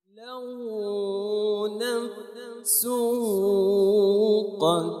لو نفسه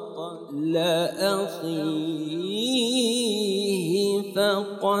قتل أخيه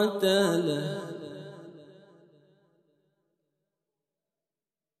فقتله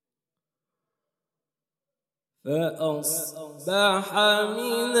فأصبح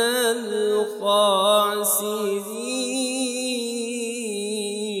من الخاسرين.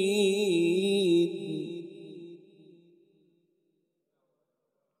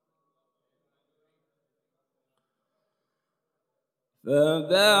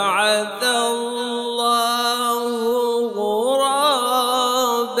 فبعث الله غرابا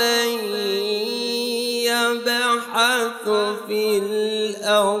يبحث في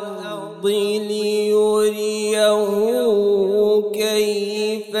الأرض ليريه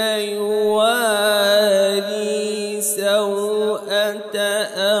كيف يواري سوءة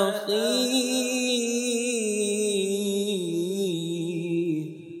أخيه.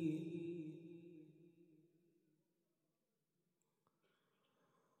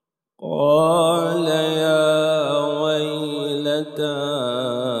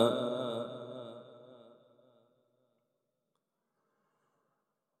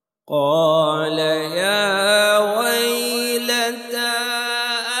 قال يا ويلتى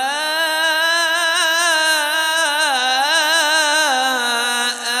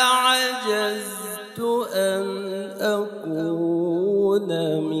أعجزت أن أكون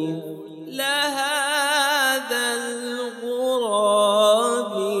مثل هذا الغراب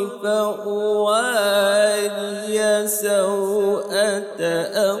فأواري سوءة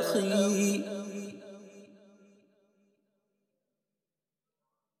أخي.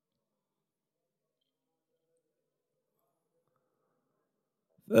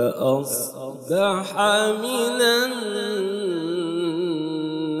 فأصبح من النادمين.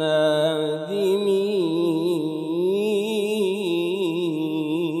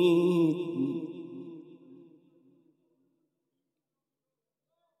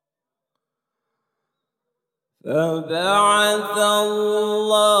 فبعث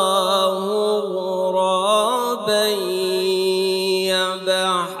الله غرابا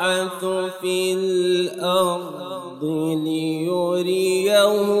يبحث في الأرض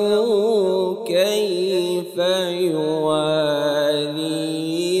ليريه كيف يواري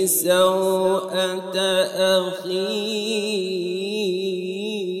سوءة أخيه.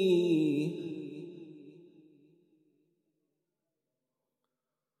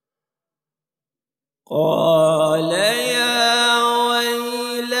 قال يا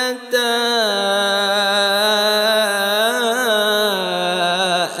ويلتى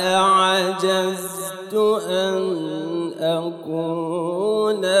أعجزت أن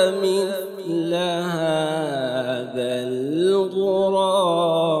أكون مثل هذا الغراب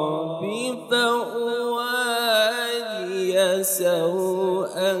فأواري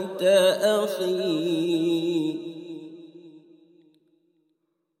سوءة أخي.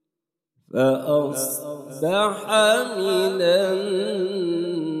 فأصبح من النادمين.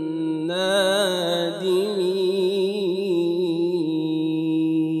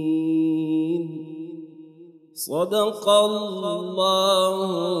 صدق الله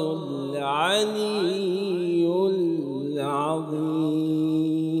العلي العظيم.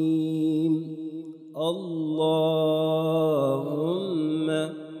 اللهم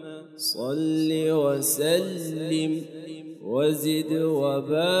صل وسلم وزد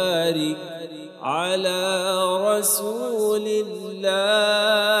وبارك على رسول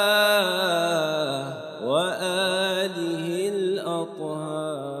الله